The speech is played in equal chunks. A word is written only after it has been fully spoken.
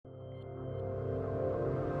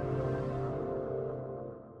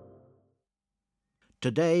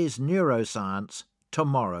Today's Neuroscience,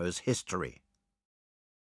 Tomorrow's History.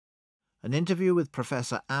 An interview with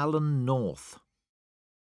Professor Alan North.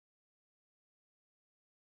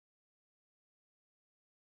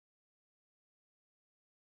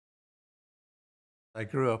 I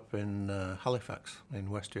grew up in Halifax in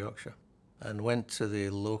West Yorkshire and went to the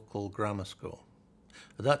local grammar school.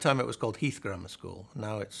 At that time it was called Heath Grammar School.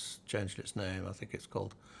 Now it's changed its name. I think it's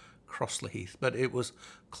called Crossley Heath. But it was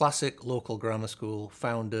classic local grammar school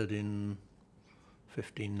founded in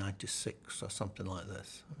 1596 or something like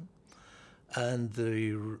this. And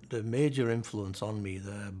the major influence on me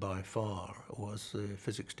there by far was the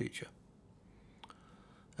physics teacher.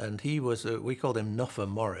 And he was, we called him Nuffer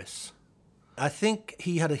Morris. I think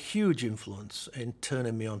he had a huge influence in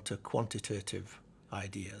turning me on to quantitative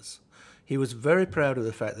ideas. He was very proud of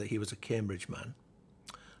the fact that he was a Cambridge man.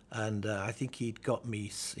 And I think he got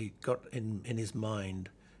in his mind,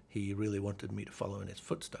 he really wanted me to follow in his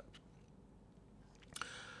footsteps.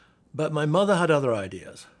 But my mother had other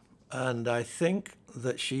ideas. And I think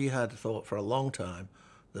that she had thought for a long time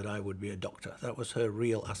that I would be a doctor. That was her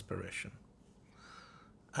real aspiration.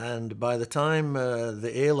 And by the time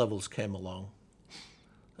the A-levels came along,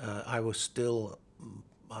 I was still,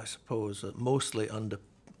 I suppose, mostly under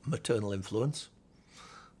maternal influence.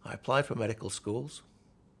 I applied for medical schools,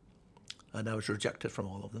 and I was rejected from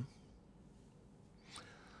all of them.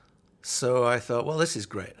 So I thought, well, this is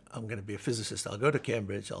great. I'm going to be a physicist. I'll go to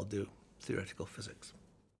Cambridge. I'll do theoretical physics.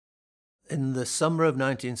 In the summer of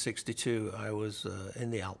 1962, I was in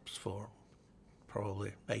the Alps for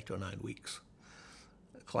probably 8 or 9 weeks,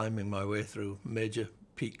 climbing my way through major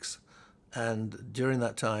peaks. And during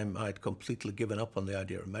that time, I'd completely given up on the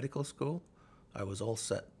idea of medical school. I was all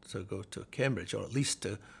set to go to Cambridge, or at least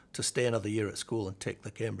to stay another year at school and take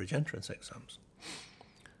the Cambridge entrance exams.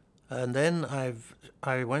 And then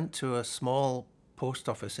I went to a small post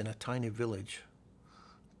office in a tiny village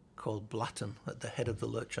called Blatten at the head of the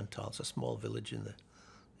Lurchental. It's a small village in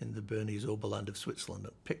the Bernese Oberland of Switzerland.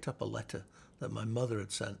 I picked up a letter that my mother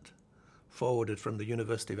had sent, forwarded from the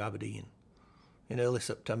University of Aberdeen. In early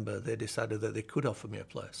September, they decided that they could offer me a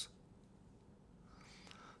place.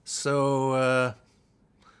 So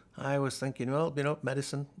I was thinking, well,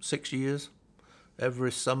 medicine, 6 years,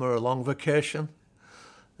 every summer a long vacation,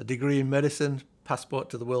 a degree in medicine, passport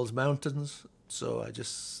to the world's mountains. So I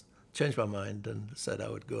just changed my mind and said I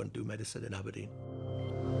would go and do medicine in Aberdeen.